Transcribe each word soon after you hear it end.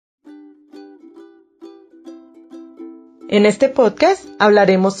En este podcast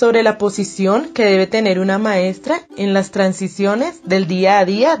hablaremos sobre la posición que debe tener una maestra en las transiciones del día a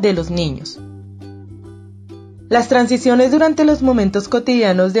día de los niños. Las transiciones durante los momentos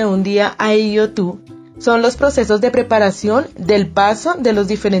cotidianos de un día a tú son los procesos de preparación del paso de los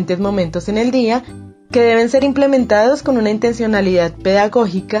diferentes momentos en el día que deben ser implementados con una intencionalidad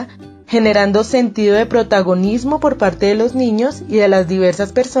pedagógica, generando sentido de protagonismo por parte de los niños y de las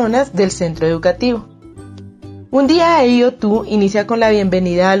diversas personas del centro educativo. Un día a tú inicia con la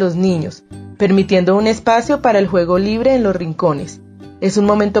bienvenida a los niños, permitiendo un espacio para el juego libre en los rincones. Es un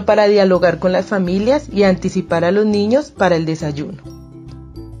momento para dialogar con las familias y anticipar a los niños para el desayuno.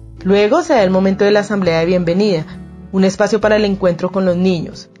 Luego se da el momento de la asamblea de bienvenida, un espacio para el encuentro con los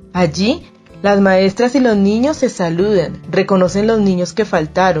niños. Allí, las maestras y los niños se saludan, reconocen los niños que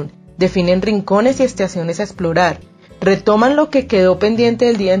faltaron, definen rincones y estaciones a explorar, retoman lo que quedó pendiente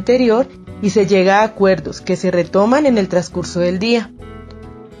del día anterior y se llega a acuerdos que se retoman en el transcurso del día.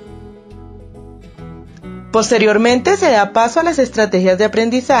 Posteriormente se da paso a las estrategias de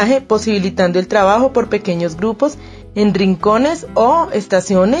aprendizaje, posibilitando el trabajo por pequeños grupos en rincones o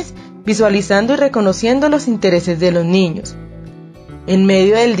estaciones, visualizando y reconociendo los intereses de los niños. En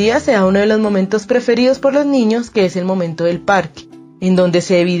medio del día se da uno de los momentos preferidos por los niños, que es el momento del parque, en donde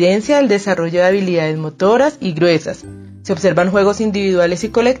se evidencia el desarrollo de habilidades motoras y gruesas. Se observan juegos individuales y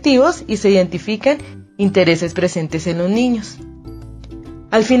colectivos y se identifican intereses presentes en los niños.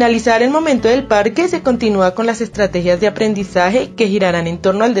 Al finalizar el momento del parque, se continúa con las estrategias de aprendizaje que girarán en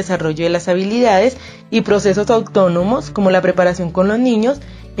torno al desarrollo de las habilidades y procesos autónomos, como la preparación con los niños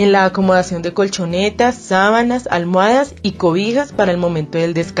en la acomodación de colchonetas, sábanas, almohadas y cobijas para el momento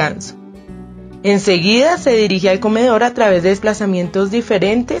del descanso. Enseguida se dirige al comedor a través de desplazamientos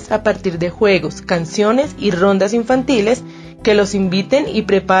diferentes a partir de juegos, canciones y rondas infantiles que los inviten y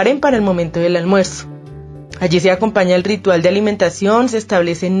preparen para el momento del almuerzo. Allí se acompaña el ritual de alimentación, se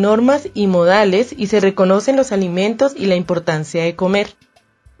establecen normas y modales y se reconocen los alimentos y la importancia de comer.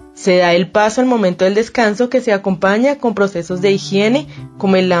 Se da el paso al momento del descanso, que se acompaña con procesos de higiene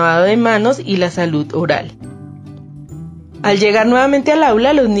como el lavado de manos y la salud oral. Al llegar nuevamente al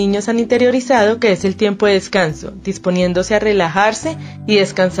aula, los niños han interiorizado que es el tiempo de descanso, disponiéndose a relajarse y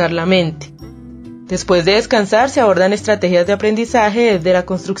descansar la mente. Después de descansar, se abordan estrategias de aprendizaje desde la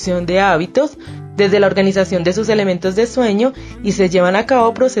construcción de hábitos, desde la organización de sus elementos de sueño y se llevan a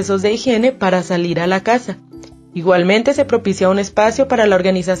cabo procesos de higiene para salir a la casa. Igualmente se propicia un espacio para la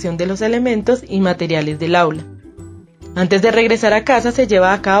organización de los elementos y materiales del aula. Antes de regresar a casa se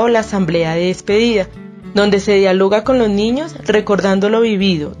lleva a cabo la asamblea de despedida, donde se dialoga con los niños recordando lo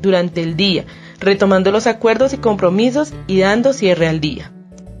vivido durante el día, retomando los acuerdos y compromisos y dando cierre al día.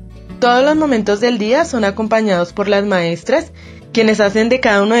 Todos los momentos del día son acompañados por las maestras, quienes hacen de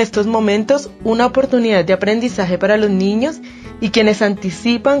cada uno de estos momentos una oportunidad de aprendizaje para los niños y quienes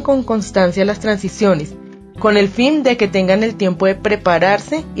anticipan con constancia las transiciones, con el fin de que tengan el tiempo de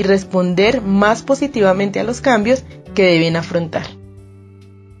prepararse y responder más positivamente a los cambios que deben afrontar.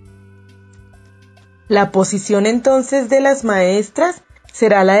 La posición entonces de las maestras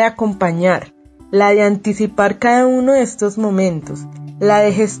será la de acompañar, la de anticipar cada uno de estos momentos, la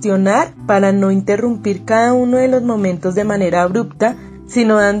de gestionar para no interrumpir cada uno de los momentos de manera abrupta,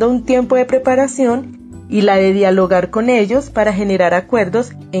 sino dando un tiempo de preparación, y la de dialogar con ellos para generar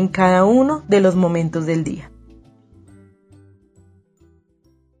acuerdos en cada uno de los momentos del día.